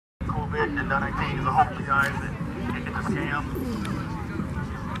COVID-19 is a hope for you guys. It's a scam.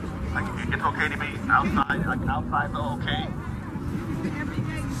 Like, it's okay to be outside. Like, outside's okay.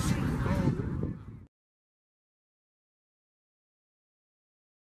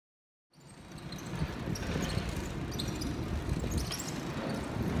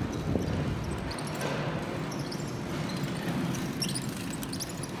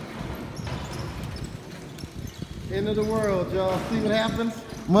 End of the world, y'all. See what happens?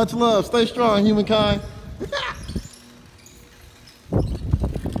 Much love. Stay strong, humankind.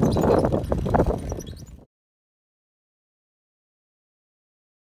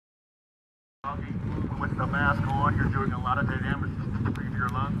 With the mask on, you're doing a lot of damage to your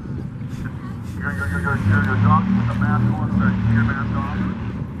lungs. You're talking with the mask on, so keep your mask off.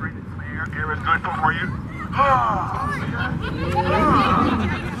 Breathing some air. Air is good for you.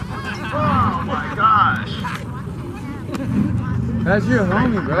 Oh my gosh. That's your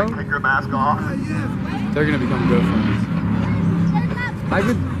homie, bro. Take your mask off. They're gonna become good friends.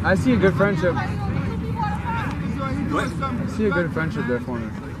 I see a good friendship. What? I see a good friendship there for me.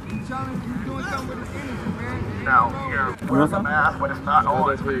 Now, you're wearing the mask, but it's not on.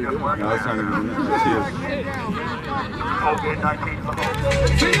 That's what you're doing. No, it's not even COVID-19 is a hoax.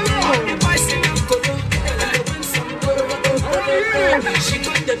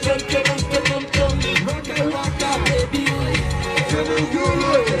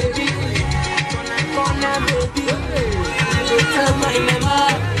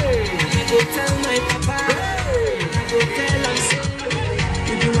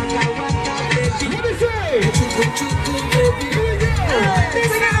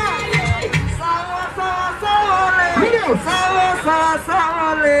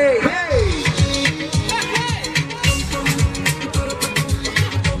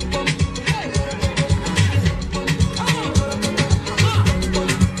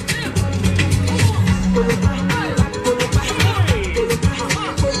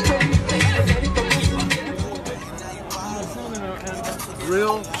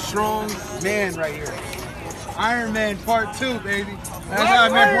 Real strong man right here. Iron Man Part 2, baby. That's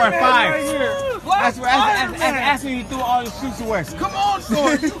Iron Man Part 5. Right here. That's when you threw all your suits away. Come on,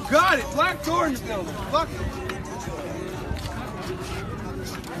 Thor. You got it. Black Thor in the building. Fuck it.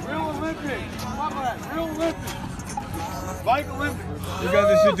 Real Olympic. Real Olympic. Bike Olympic. You got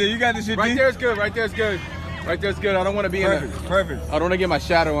this shit, D. You got this shit, D. Right there's good. Right there's good. Right there's good. I don't want to be in it. Perfect. I don't want to get my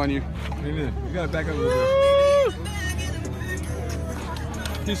shadow on you. You got to back up a little bit.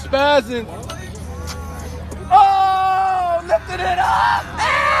 He's spazzing. Oh, lifted it up.